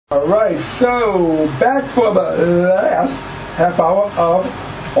Alright, so back for the last half hour of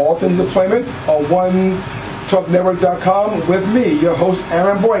All Things Employment on OneTalkNetwork.com with me, your host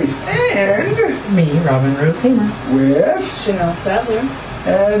Aaron Boyce, and me, Robynne Rose-Haymer, with Chanel Sadler.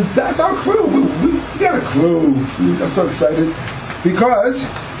 And that's our crew. We got a crew. I'm so excited because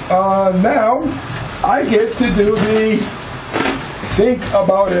now I get to do the think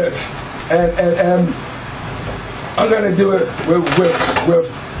about it, and I'm gonna do it with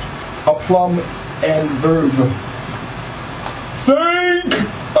a plum and verb. Think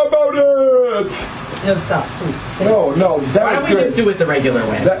about it. No, stop, please. No. Why don't we just do it the regular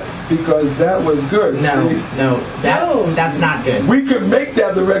way? Because that was good. No, see? that's not good. We could make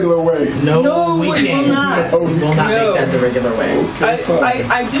that the regular way. No, we can't. Will not. We will not make that the regular way. Okay,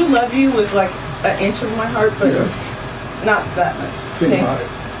 I do love you with like an inch of my heart, but yes. Not that much. Think about it.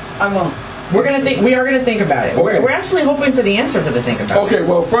 I won't. We are gonna think about it. Okay. We're actually hoping for the answer for the think about it. Okay,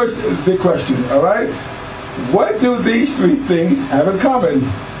 well, first the question. All right, what do these three things have in common?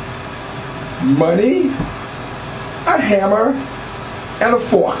 Money, a hammer, and a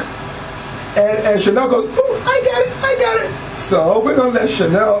fork. And Chanel goes, ooh, I got it. So we're going to let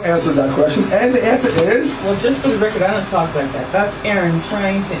Chanel answer that question. And the answer is... Well, just for the record, I don't talk like that. That's Aaron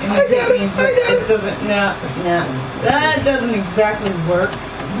trying to imitate me. It doesn't, no. That doesn't exactly work,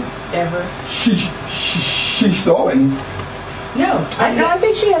 ever. She's stalling. No. I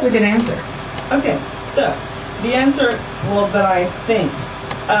think she has a good answer. Okay, so the answer, well, that I think,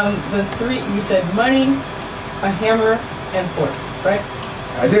 the three, you said money, a hammer, and fork, right?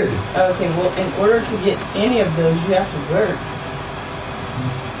 I did. Okay, well, in order to get any of those, you have to work.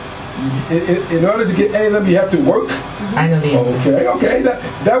 In order to get any of them, you have to work. I know the answer. Okay.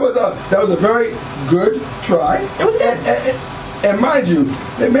 That was a very good try. It was good. And mind you,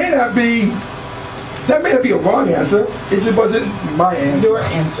 that may not be a wrong answer. It just wasn't my answer. Your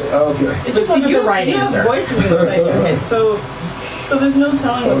answer. Okay. It just wasn't the right answer. You have voices inside your head, so there's no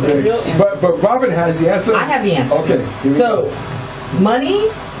telling what the real answer. But Robynne has the answer. I have the answer. Okay. So, money,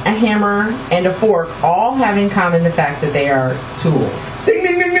 a hammer, and a fork all have in common the fact that they are tools. Ding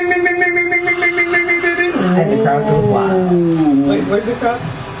ding ding ding ding ding ding ding ding ding ding ding ding ding. And the crowd goes wild. Wait, where's the crowd?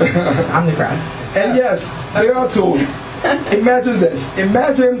 I'm the crowd. And yes, they are tools. Imagine this.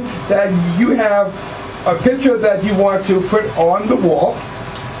 Imagine that you have a picture that you want to put on the wall,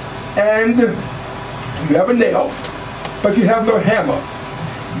 and you have a nail, but you have no hammer.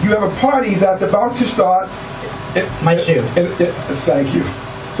 You have a party that's about to start. My shoe.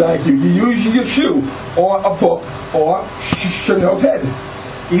 Thank you. You use your shoe, or a book, or Chanel's head.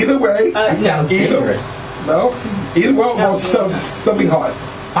 Either way. Sounds dangerous. No? Either way, or something hard.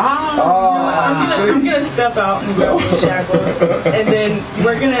 I'm going to step out and grab the shackles, and then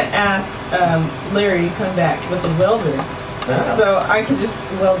we're going to ask Larry to come back with a welder, so I can just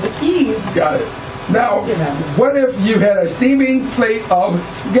weld the keys. Got it. Now, what if you had a steaming plate of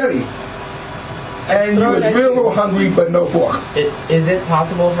spaghetti, and you were real hungry but no fork? Is it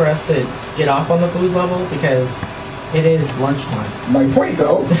possible for us to get off on the food level? Because it is lunchtime. My point,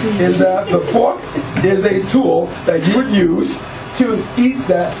 though, is that the fork is a tool that you would use to eat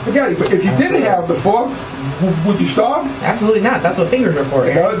that spaghetti. But if you didn't have the fork, would you starve? Absolutely not. That's what fingers are for.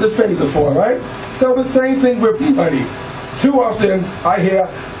 No, the fingers are for, right? So the same thing with money. Too often I hear,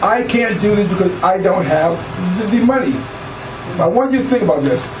 I can't do this because I don't have the money. I want you to think about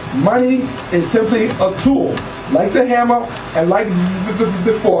this. Money is simply a tool, like the hammer and like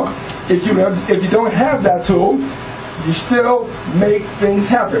the fork. If you don't have that tool, you still make things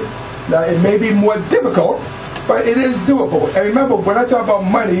happen. Now, it may be more difficult, but it is doable. And remember, when I talk about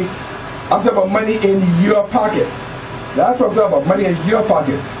money, I'm talking about money in your pocket. That's what I'm talking about, money in your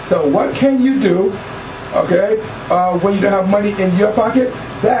pocket. So what can you do, okay, when you don't have money in your pocket?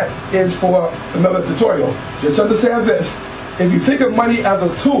 That is for another tutorial. Just understand this. If you think of money as a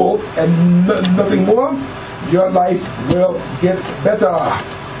tool and nothing more, your life will get better.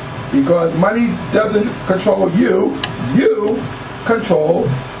 Because money doesn't control you, you control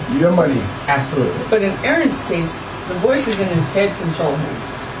your money. Absolutely. But in Aaron's case, the voices in his head control him.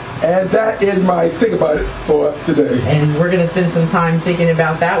 And that is my think about it for today. And we're going to spend some time thinking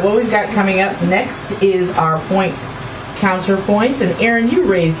about that. What we've got coming up next is our points, counterpoints. And Aaron, you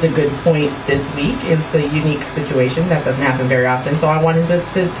raised a good point this week. It's a unique situation that doesn't happen very often. So I wanted us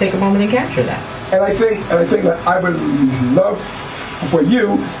to take a moment and capture that. And I think that I would love for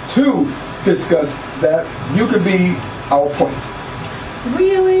you to discuss that. You could be our point.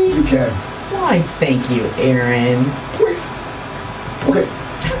 Really? You can. Why, thank you, Aaron. Point. Okay.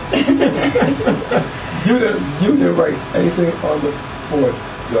 You didn't write anything on the board,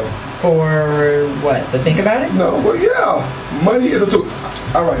 though. for what? The think about it? No, well, yeah. Money is a tool.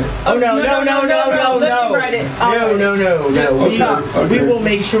 All right. Oh, no. Let me write it. No. Okay. We will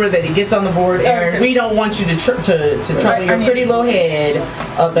make sure that it gets on the board, Aaron. Okay. We don't want you to trouble your pretty little head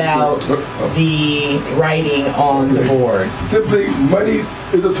about the writing on the board. Simply, money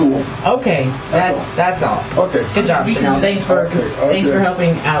is a tool. Okay, that's all. Okay. Good job, Chanel. Thanks for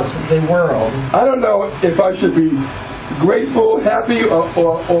helping out the world. I don't know if I should be grateful, happy,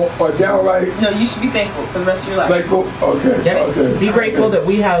 or downright No, you should be thankful for the rest of your life. thankful. Okay. Yep. Okay. Be grateful that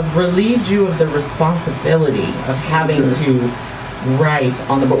we have relieved you of the responsibility of having to write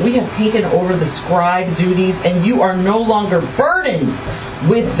on the board. We have taken over the scribe duties, and you are no longer burdened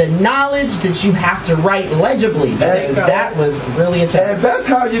with the knowledge that you have to write legibly, because that was really a challenge. And that's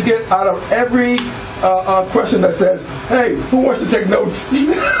how you get out of every question that says, "Hey, who wants to take notes?"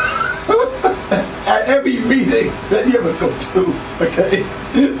 At every meeting that you ever go to, okay?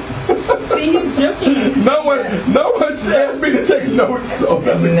 See, he's joking. No one asked me to take notes, so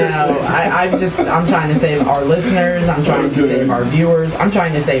that's a good No, thing. I'm trying to save our listeners. I'm trying to save our viewers. I'm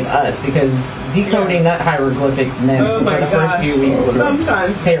trying to save us, because decoding that hieroglyphic mess Oh for my the first gosh. few weeks was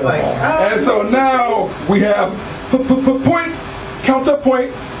Sometimes it's terrible. like, And so now we have point,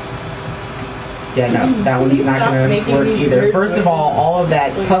 counterpoint. Yeah, no, that one's Please not stop going to making work these either. weird First of all of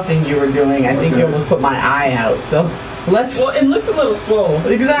that puffing you were doing, I think you almost put my eye out. So let's... Well, it looks a little swole.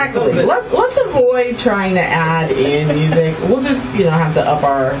 Exactly. Let's avoid trying to add in music. We'll just, have to up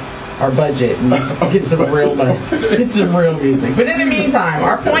our budget and get some real money. Get some real music. But in the meantime,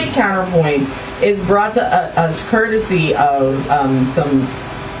 our point counterpoint is brought to us courtesy of some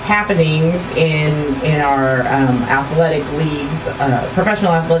happenings in our athletic leagues,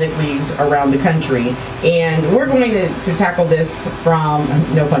 professional athletic leagues around the country, and we're going to tackle this from,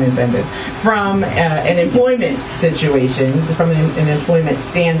 no pun intended, from an employment situation, from an employment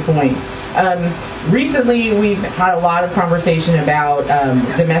standpoint. Recently, we've had a lot of conversation about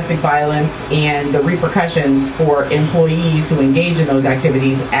domestic violence and the repercussions for employees who engage in those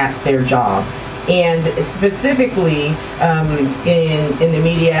activities at their job. And specifically in the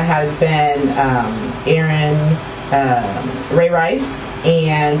media has been Aaron Ray Rice,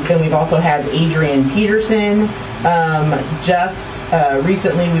 and then we've also had Adrian Peterson. Just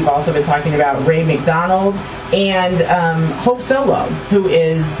recently, we've also been talking about Ray McDonald and Hope Solo, who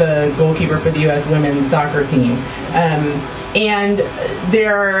is the goalkeeper for the U.S. women's soccer team. And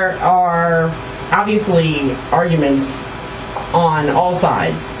there are obviously arguments on all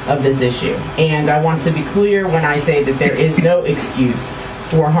sides of this issue, and I want to be clear when I say that there is no excuse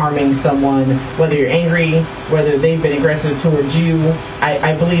for harming someone, whether you're angry, whether they've been aggressive towards you.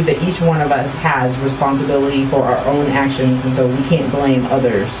 I believe that each one of us has responsibility for our own actions, and so we can't blame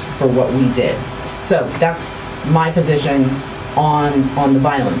others for what we did. So that's my position on the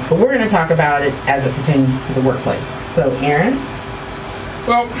violence, but we're going to talk about it as it pertains to the workplace. So Aaron?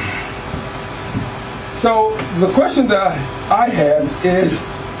 Well, so the question that I have is,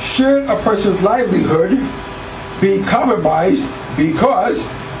 should a person's livelihood be compromised because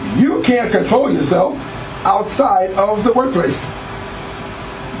you can't control yourself outside of the workplace?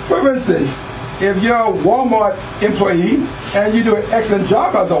 For instance, if you're a Walmart employee and you do an excellent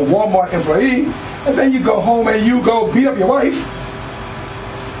job as a Walmart employee, and then you go home and you go beat up your wife,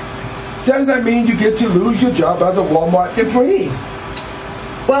 does that mean you get to lose your job as a Walmart employee?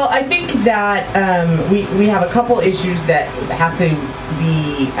 Well, I think that we have a couple issues that have to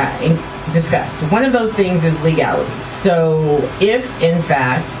be discussed. One of those things is legality. So if, in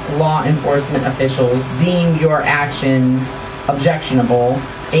fact, law enforcement officials deem your actions objectionable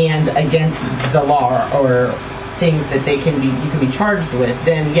and against the law, or things that you can be charged with,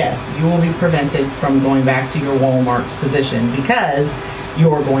 then yes, you will be prevented from going back to your Walmart position, because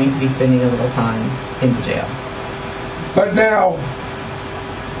you're going to be spending a little time in the jail. But now,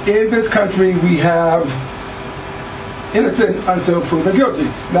 in this country, we have innocent until proven guilty.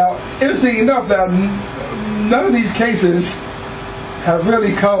 Now, interesting enough that none of these cases have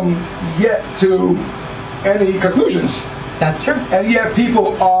really come yet to any conclusions. That's true. And yet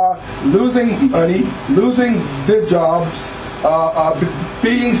people are losing money, losing their jobs,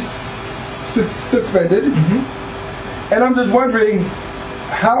 being suspended. Mm-hmm. And I'm just wondering,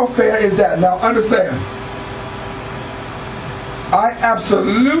 how fair is that? Now, understand, I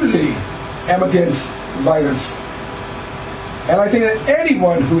absolutely am against violence. And I think that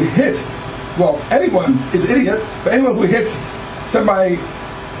anyone who hits, well, anyone is an idiot, but anyone who hits somebody,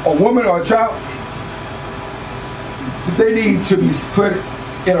 a woman or a child, they need to be put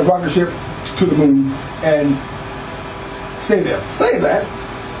in a rocket ship to the moon and stay there. Say that.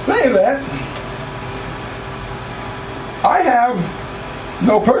 Say that. I have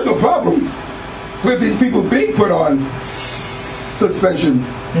no personal problem with these people being put on suspension.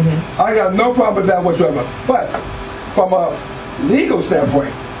 I got no problem with that whatsoever. But from a legal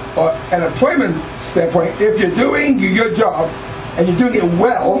standpoint or an employment standpoint, if you're doing your job and you're doing it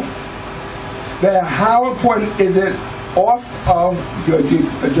well, then how important is it off of your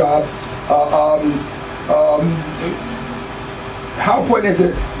job? How important is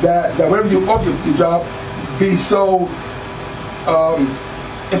it that whatever you off your job be so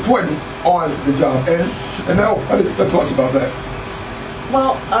important on the job? And now, what are your thoughts about that?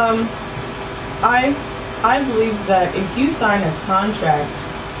 Well, I believe that if you sign a contract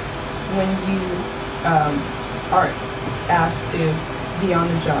when you are asked to be on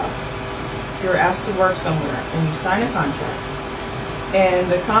the job, you're asked to work somewhere, and you sign a contract,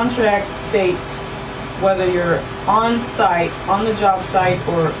 and the contract states whether you're on site, on the job site,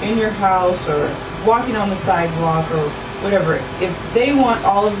 or in your house, or walking on the sidewalk, or whatever, if they want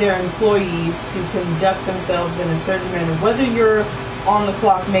all of their employees to conduct themselves in a certain manner, whether you're on the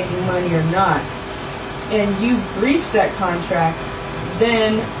clock making money or not, and you breach that contract,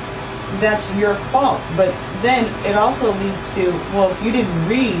 then that's your fault. But then it also leads to, well, if you didn't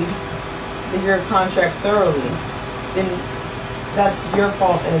read your contract thoroughly, then that's your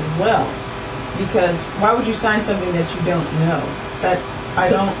fault as well. Because why would you sign something that you don't know?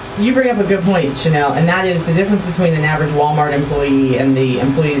 You bring up a good point, Chanel, and that is the difference between an average Walmart employee and the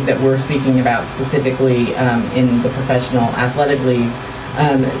employees that we're speaking about specifically in the professional athletic leagues.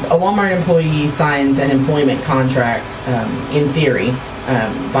 A Walmart employee signs an employment contract, in theory,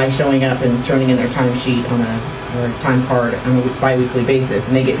 by showing up and turning in their timesheet or time card on a bi-weekly basis,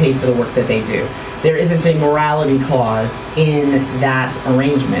 and they get paid for the work that they do. There isn't a morality clause in that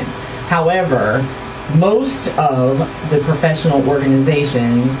arrangement. However, most of the professional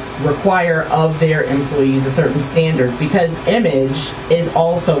organizations require of their employees a certain standard because image is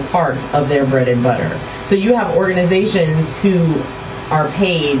also part of their bread and butter. So you have organizations who are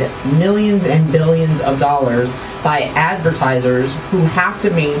paid millions and billions of dollars by advertisers who have to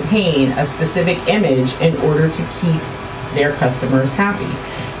maintain a specific image in order to keep their customers happy.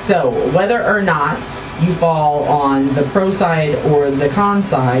 So whether or not you fall on the pro side or the con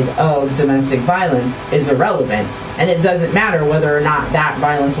side of domestic violence is irrelevant, and it doesn't matter whether or not that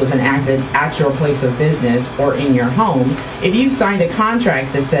violence was enacted at your place of business or in your home. If you signed a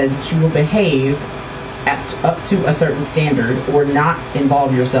contract that says that you will behave up to a certain standard or not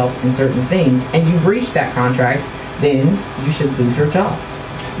involve yourself in certain things, and you breach that contract, then you should lose your job.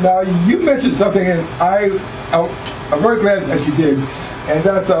 Now, you mentioned something, and I'm very glad that you did, and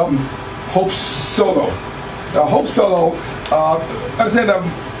that's Hope Solo. Now, Hope Solo, understand that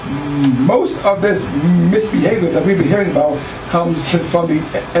most of this misbehavior that we've been hearing about comes from the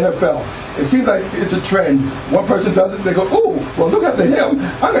NFL. It seems like it's a trend. One person does it, they go, "Ooh, well, look after him.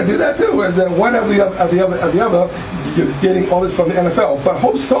 I'm going to do that too." And then one after the other, you're getting all this from the NFL. But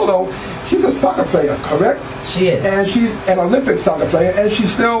Hope Solo, she's a soccer player, correct? She is. And she's an Olympic soccer player, and she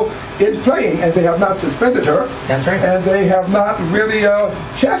still is playing, and they have not suspended her. That's right. And they have not really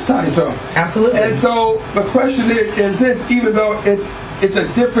chastised her. Absolutely. And so the question is this, even though it's a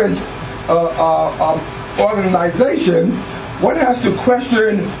different organization, one has to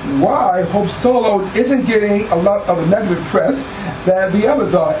question why Hope Solo isn't getting a lot of the negative press that the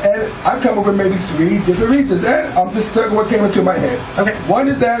others are. And I've come up with maybe 3 different reasons. And I'm just telling what came into my head. Okay. One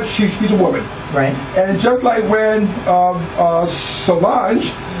is that she's a woman. Right. And just like when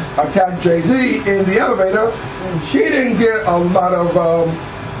Solange attacked Jay-Z in the elevator, she didn't get a lot of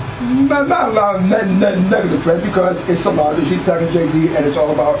not a lot of negative press because it's Solange and she's attacking Jay-Z, and it's all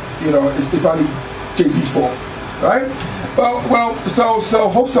about, it's probably Jay-Z's fault, right? Well, so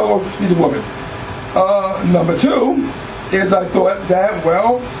Hope Solo, she's a woman. Number 2 is I thought that,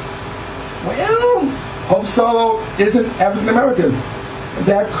 well, Hope Solo is an African American.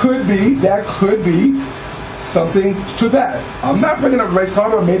 That could be something to that. I'm not bringing up race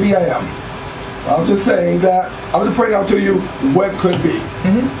card, or maybe I am. I'm just saying that, I'm just pointing out to you what could be.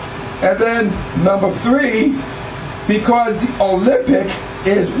 Mm-hmm. And then number 3, because the Olympic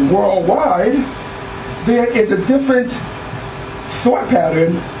is worldwide, there is a different thought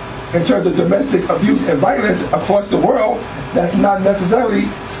pattern in terms of domestic abuse and violence across the world that's not necessarily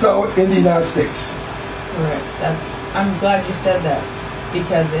so in the United States. Correct. I'm glad you said that,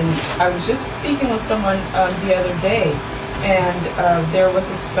 because I was just speaking with someone the other day, and they're with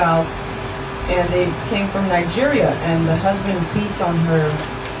a spouse, and they came from Nigeria, and the husband beats on her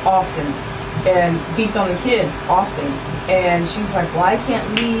often, and beats on the kids often, and she's like, well, I can't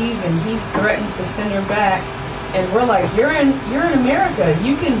leave, and he threatens to send her back, and we're like, you're in America,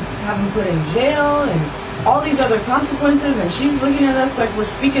 you can have him put in jail, and all these other consequences, and she's looking at us like we're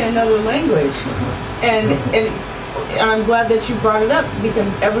speaking another language. And I'm glad that you brought it up, because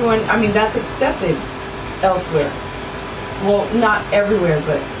everyone, I mean, that's accepted elsewhere. Well, not everywhere,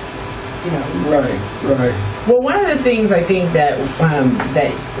 but you know. Right. Well, one of the things I think that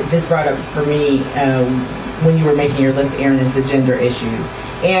that this brought up for me when you were making your list, Aaron, is the gender issues.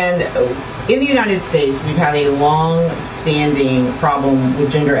 And in the United States, we've had a long-standing problem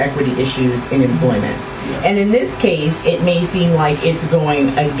with gender equity issues in employment. And in this case, it may seem like it's going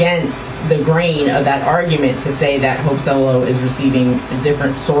against the grain of that argument to say that Hope Solo is receiving a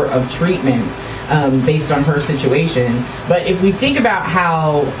different sort of treatment based on her situation. But if we think about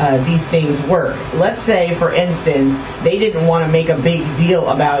how these things work, let's say, for instance, they didn't want to make a big deal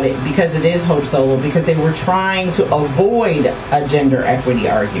about it because it is Hope Solo, because they were trying to avoid a gender equity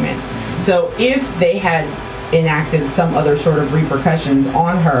argument. So if they had enacted some other sort of repercussions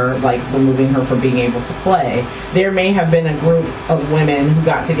on her, like removing her from being able to play, there may have been a group of women who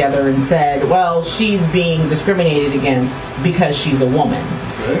got together and said, well, she's being discriminated against because she's a woman.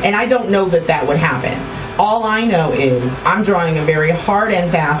 Okay. And I don't know that that would happen. All I know is I'm drawing a very hard and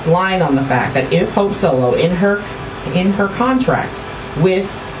fast line on the fact that if Hope Solo, in her contract with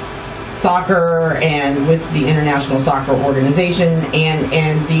soccer and with the International Soccer Organization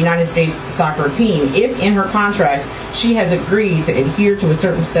and the United States soccer team, if in her contract she has agreed to adhere to a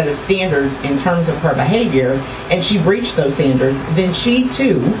certain set of standards in terms of her behavior, and she breached those standards, then she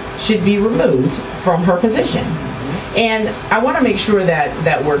too should be removed from her position. And I want to make sure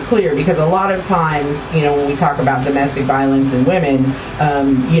that we're clear, because a lot of times, you know, when we talk about domestic violence and women,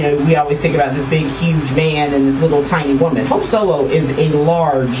 you know, we always think about this big, huge man and this little tiny woman. Hope Solo is a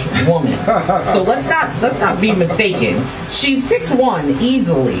large woman, so let's not be mistaken. She's 6'1"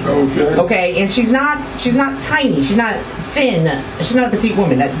 easily, okay, and she's not tiny. She's not thin. She's not a petite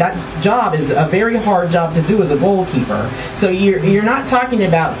woman. That job is a very hard job to do as a goalkeeper. So you're not talking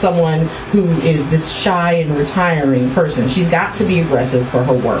about someone who is this shy and retiring person. She's got to be aggressive for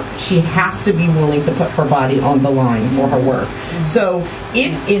her work. She has to be willing to put her body on the line for her work. So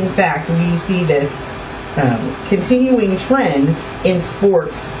if in fact we see this continuing trend in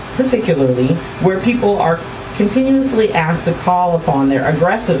sports, particularly, where people are continuously asked to call upon their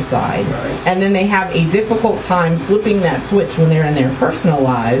aggressive side, and then they have a difficult time flipping that switch when they're in their personal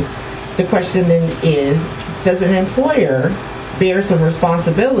lives, the question then is, does an employer bear some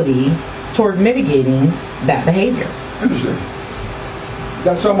responsibility toward mitigating that behavior? Interesting.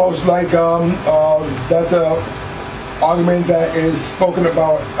 That's almost like that's an argument that is spoken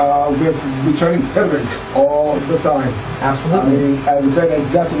about with returning veterans all the time. Absolutely. I mean, as a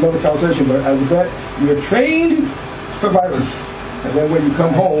vet, that's another conversation, but as a vet, you're trained for violence. And then when you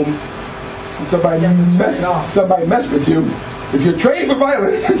come home, somebody mess with you. If you're trained for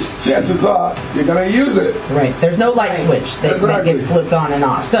violence, chances are you're going to use it. Right. There's no light switch that gets flipped on and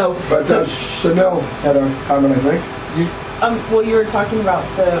off. But Chanel had a comment, I think. Well, you were talking about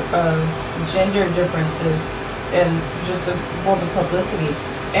the gender differences and just the publicity.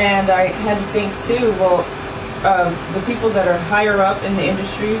 And I had to think, too, well, the people that are higher up in the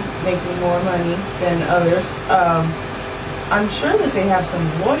industry making more money than others, I'm sure that they have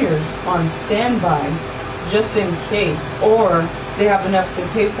some lawyers on standby just in case, or they have enough to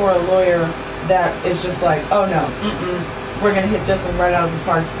pay for a lawyer that is just like, oh no, we're going to hit this one right out of the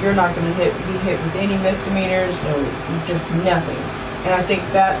park. You're not going to be hit with any misdemeanors, no, just nothing. And I think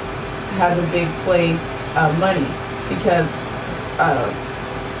that has a big play of money, because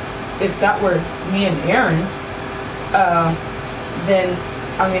if that were me and Aaron, then,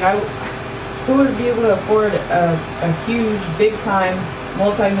 I mean, who would be able to afford a huge, big-time,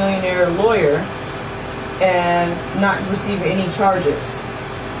 multi-millionaire lawyer and not receive any charges?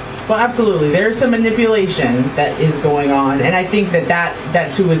 Well, absolutely. There's some manipulation that is going on, and I think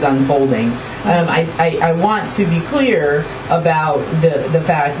that too is unfolding. I want to be clear about the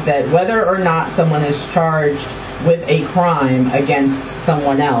fact that whether or not someone is charged with a crime against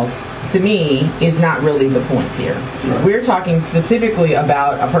someone else, to me, is not really the point here. Right. We're talking specifically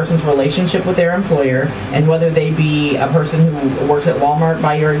about a person's relationship with their employer, and whether they be a person who works at Walmart,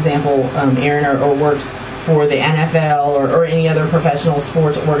 by your example, Aaron, or works for the NFL or any other professional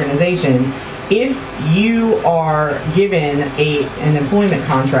sports organization. If you are given an employment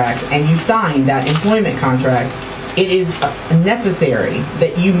contract and you sign that employment contract, it is necessary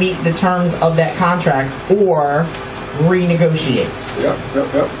that you meet the terms of that contract or renegotiate. Yep.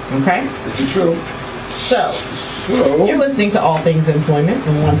 Okay? This is true. So, you're listening to All Things Employment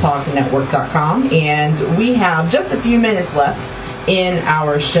from OneTalkNetwork.com, and we have just a few minutes left in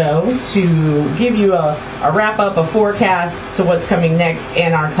our show to give you a wrap-up, a forecast to what's coming next,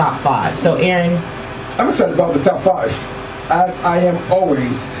 and our top 5. So, Aaron, I'm excited about the top 5, as I am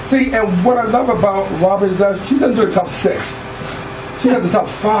always. See, and what I love about Robynne is that she doesn't do the top 6. She has the top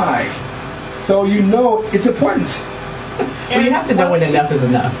 5. So you know it's important. Well, you have to know when enough is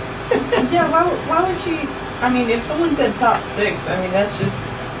enough. Yeah, why would she? I mean, if someone said top 6, I mean, that's just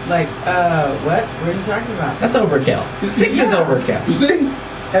like, what? What are you talking about? That's overkill. 6 is overkill. You see?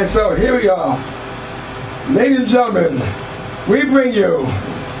 And so here we are. Ladies and gentlemen, we bring you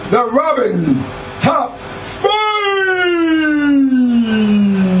the Robynne Top 5!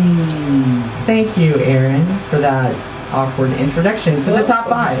 Thank you, Aaron, for that awkward introduction to the top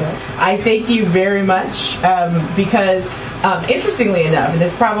 5. I thank you very much because, interestingly enough, and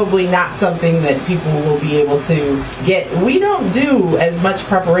it's probably not something that people will be able to get, we don't do as much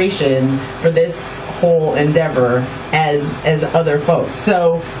preparation for this whole endeavor as other folks.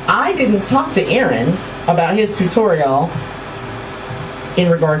 So I didn't talk to Aaron about his tutorial in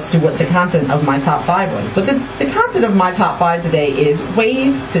regards to what the content of my top 5 was. But the content of my top 5 today is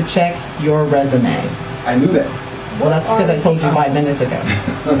ways to check your resume. I knew that. Well, that's because I told you 5 minutes ago.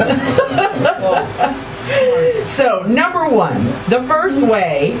 So, number 1, the first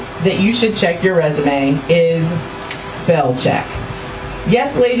way that you should check your resume is spell check.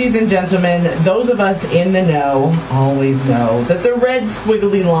 Yes, ladies and gentlemen, those of us in the know always know that the red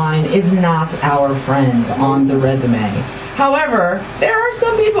squiggly line is not our friend on the resume. However, there are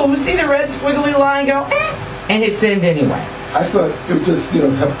some people who see the red squiggly line go, and hit send anyway. I thought it would just,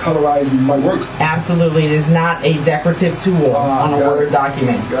 have colorized my work. Absolutely, it is not a decorative tool on a Word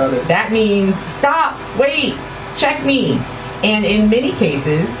document. Got it. That means stop, wait, check me. And in many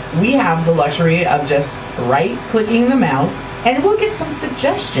cases, we have the luxury of just right-clicking the mouse, and we'll get some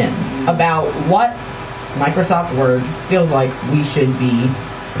suggestions about what Microsoft Word feels like we should be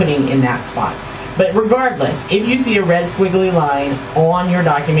putting in that spot. But regardless, if you see a red squiggly line on your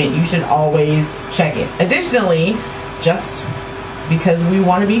document, you should always check it. Additionally, just because we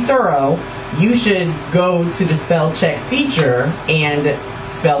want to be thorough, you should go to the spell check feature and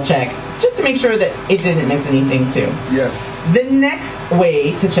spell check just to make sure that it didn't miss anything too. Yes. The next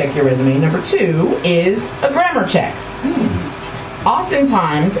way to check your resume, number 2, is a grammar check.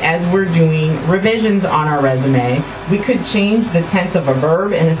 Oftentimes, as we're doing revisions on our resume, we could change the tense of a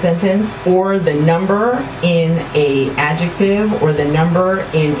verb in a sentence, or the number in a adjective, or the number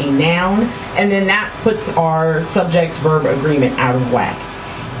in a noun, and then that puts our subject-verb agreement out of whack.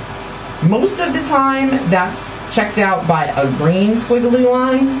 Most of the time, that's checked out by a green squiggly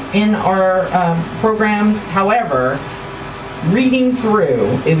line in our programs. However, reading through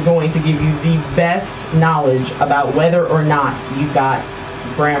is going to give you the best knowledge about whether or not you've got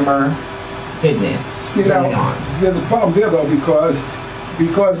grammar goodness going on. There's a problem there, though, because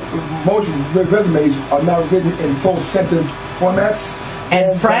most resumes are not written in full sentence formats.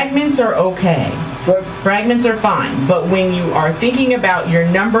 And fragments are okay. But fragments are fine. But when you are thinking about your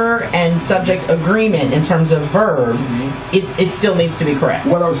number and subject agreement in terms of verbs, it still needs to be correct.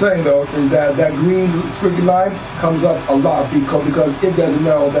 What I'm saying, though, is that green squiggly line comes up a lot because it doesn't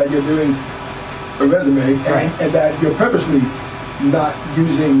know that you're doing a resume and that you're purposely not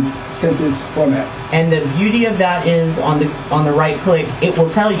using sentence format. And the beauty of that is on the right click, it will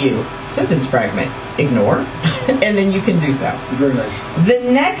tell you sentence fragment, ignore, and then you can do so. Very nice. The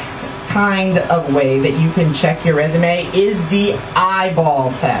next kind of way that you can check your resume is the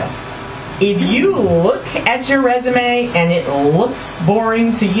eyeball test. If you look at your resume and it looks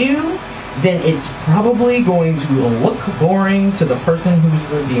boring to you, then it's probably going to look boring to the person who's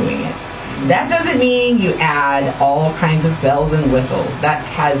reviewing it. That doesn't mean you add all kinds of bells and whistles. That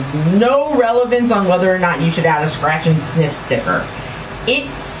has no relevance on whether or not you should add a scratch and sniff sticker. It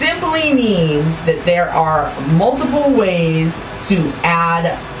simply means that there are multiple ways to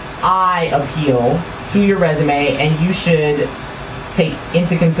add eye appeal to your resume, and you should take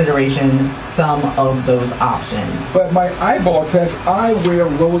into consideration some of those options. But my eyeball test, I wear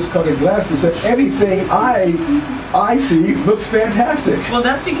rose-colored glasses, and everything I see looks fantastic. Well,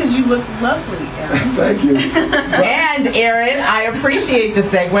 that's because you look lovely, Aaron. Thank you. And Aaron, I appreciate the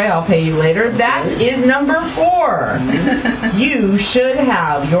segue. I'll pay you later. That is number 4. You should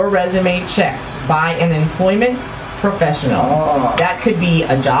have your resume checked by an employment professional. That could be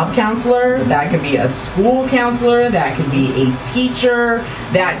a job counselor, that could be a school counselor, that could be a teacher,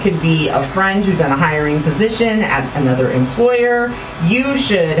 that could be a friend who's in a hiring position at another employer. You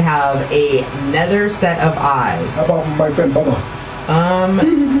should have another set of eyes. How about my friend Bubba?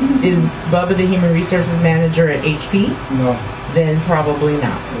 Is Bubba the Human Resources Manager at HP? No. Then probably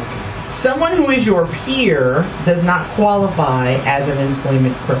not. Someone who is your peer does not qualify as an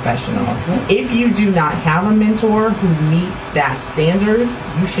employment professional. If you do not have a mentor who meets that standard,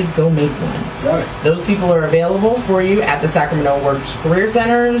 you should go make one. Got it. Those people are available for you at the Sacramento Works Career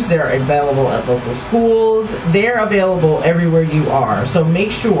Centers. They're available at local schools. They're available everywhere you are. So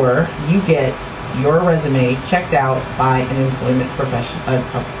make sure you get your resume checked out by an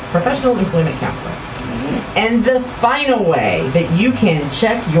professional employment counselor. And the final way that you can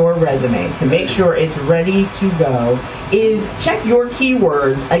check your resume to make sure it's ready to go is check your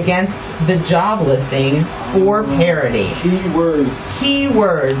keywords against the job listing for parity.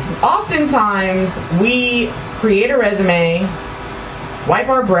 Keywords. Oftentimes, we create a resume, wipe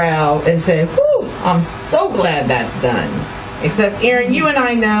our brow, and say, whew, I'm so glad that's done. Except, Aaron, you and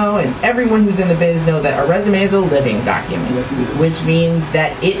I know, and everyone who's in the biz know that a resume is a living document. Yes, it is. Which means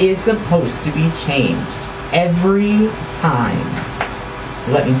that it is supposed to be changed every time.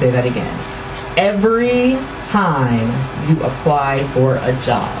 Let me say that again. Every time you apply for a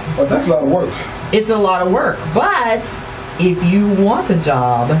job. Well, that's a lot of work. It's a lot of work, but if you want a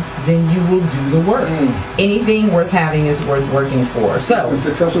job, then you will do the work. Anything worth having is worth working for. So,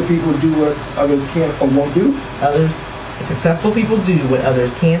 Successful people do what others can't or won't do. Successful people do what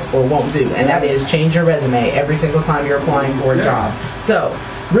others can't or won't do, and that is change your resume every single time you're applying for a job. So,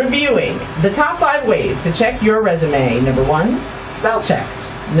 reviewing the top 5 ways to check your resume. Number 1, spell check.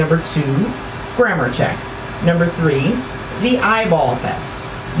 Number 2, grammar check. Number 3, the eyeball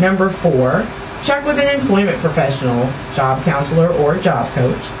test. Number 4, check with an employment professional, job counselor, or job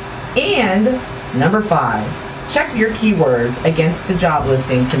coach. And number 5, check your keywords against the job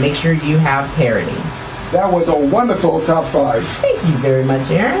listing to make sure you have parity. That was a wonderful top 5. Thank you very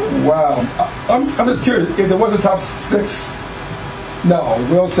much, Aaron. Wow. I'm just curious, if there was a top 6, no,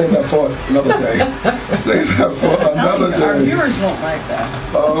 we'll save that for another day. Save that for another day. Our viewers won't like that.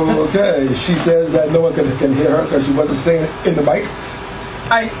 Okay. She says that no one can hear her because she wasn't saying it in the mic.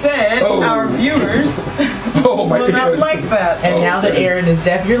 I said our viewers Oh, my will not ears. like that. And now that Aaron is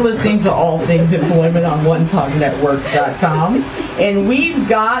deaf, you're listening to All Things Employment on OneTalkNetwork.com. And we've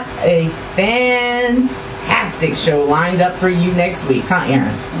got a fantastic show lined up for you next week, huh,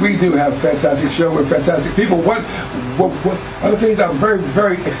 Aaron? We do have a fantastic show with fantastic people. One of the things I'm very,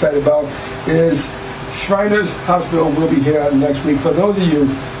 very excited about is Shriners Hospital will be here next week. For those of you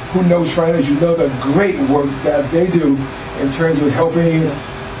who know Shriners, you know the great work that they do in terms of helping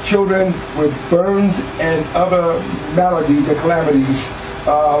children with burns and other maladies and calamities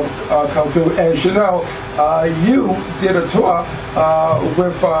come through. And Chanel, you did a tour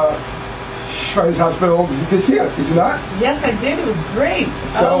with Shriners Hospital this year, did you not? Yes, I did. It was great.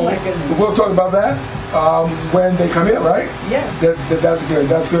 So oh my goodness. We'll talk about that when they come in, right? Yes. That's good.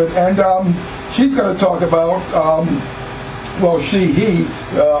 That's good. And she's going to talk about. There's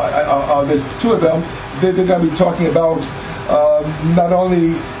 2 of them. They're going to be talking about not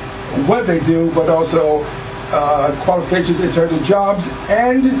only what they do, but also qualifications in terms of jobs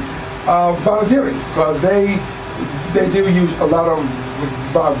and volunteering, because they do use a lot of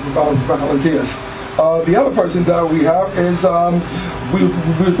volunteers. The other person that we have is we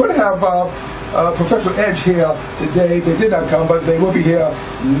were going to have Professional Edge here today. They did not come, but they will be here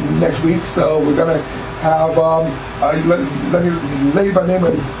next week. So we're going to have a lady by the name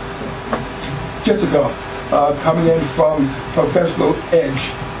of Jessica coming in from Professional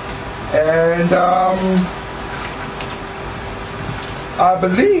Edge. And I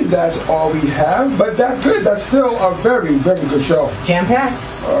believe that's all we have, but that's good. That's still a very, very good show. Jam-packed.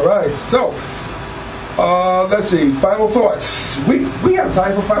 All right. So, let's see. Final thoughts. We have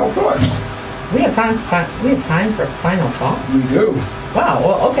time for final thoughts. We have time for final thoughts? We do. Wow.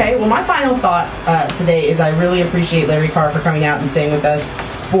 Well, okay. Well, my final thoughts today is I really appreciate Larry Carr for coming out and staying with us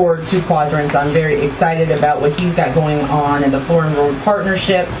for 2 quadrants. I'm very excited about what he's got going on in the Floor and Road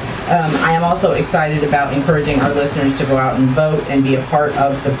Partnership. I am also excited about encouraging our listeners to go out and vote and be a part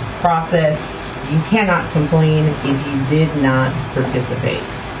of the process. You cannot complain if you did not participate.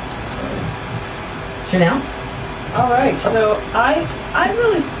 Chanel? All right. So I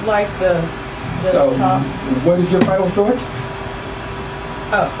really like the top. What is your final thoughts?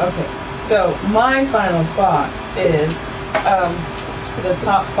 Oh, okay. So my final thought is the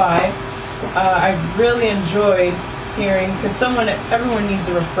top 5. I really enjoyed hearing, because everyone needs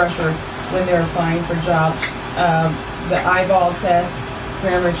a refresher when they're applying for jobs. The eyeball test,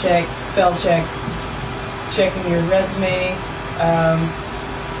 grammar check, spell check, checking your resume.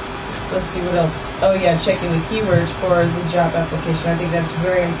 Let's see what else. Oh yeah, checking the keywords for the job application. I think that's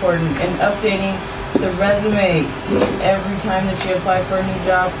very important. And updating the resume every time that you apply for a new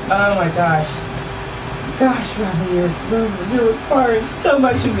job. Oh my gosh. Gosh, Robynne, you're requiring so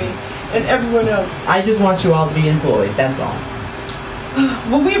much of me. and everyone else. I just want you all to be employed. That's all.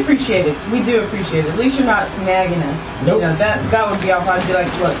 Well, we appreciate it. We do appreciate it. At least you're not nagging us. Nope. You know, that would be off. I'd be like,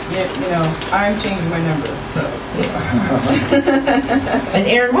 look, you know, I'm changing my number. So. And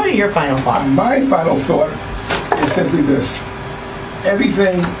Aaron, what are your final thoughts? My final thought is simply this: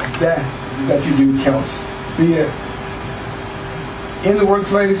 everything that you do counts. Be it in the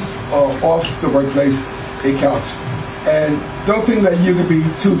workplace or off the workplace, it counts. And don't think that you could be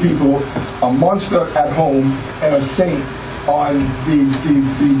two people, a monster at home and a saint on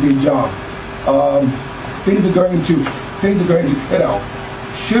the job. Things are going to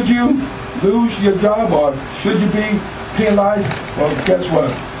should you lose your job or should you be penalized? Well, guess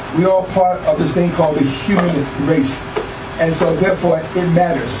what? We are part of this thing called the human race, and so therefore it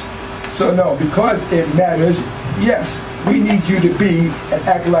matters. So no, because it matters, yes, we need you to be and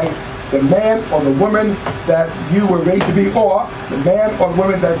act like the man or the woman that you were raised to be, or the man or the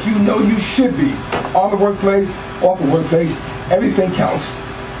woman that you know you should be. On the workplace, off the workplace, everything counts.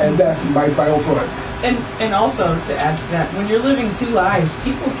 And that's my final thought. And also, to add to that, when you're living two lives,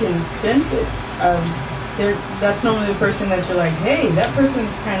 people can sense it. That's normally the person that you're like, hey, that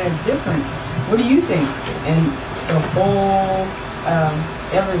person's kind of different. What do you think? And the whole,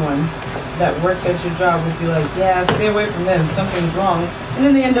 everyone that works at your job would be like, yeah, stay away from them, something's wrong. And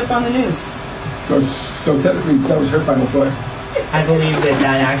then they end up on the news. So technically, that was her final thought. I believe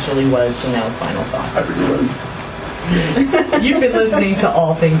that actually was Janelle's final thought. I think it was. You've been listening to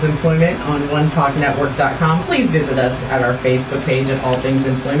All Things Employment on OneTalkNetwork.com. Please visit us at our Facebook page at All Things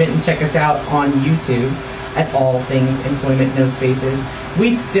Employment and check us out on YouTube at All Things Employment, no spaces.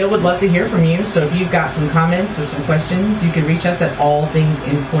 We still would love to hear from you, so if you've got some comments or some questions, you can reach us at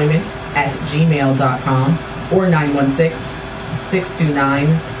allthingsemployment@gmail.com or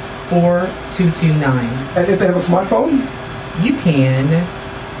 916-629-4229. And if they have a smartphone? You can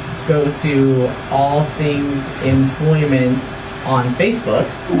go to All Things Employment on Facebook.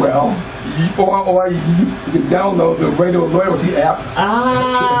 Well, or you can download the Radio Loyalty app.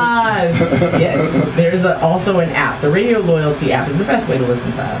 Yes. There's also an app. The Radio Loyalty app is the best way to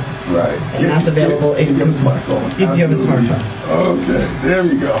listen to us. Right. And that's available if you have a smartphone. If you have a smartphone. Okay, there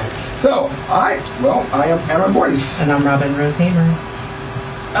we go. So, I am Aaron Boyce. And I'm Robynne Rose-Haymer.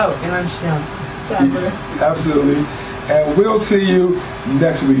 Oh, and I'm Chanel Sadler. Absolutely. And we'll see you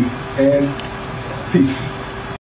next week. And peace.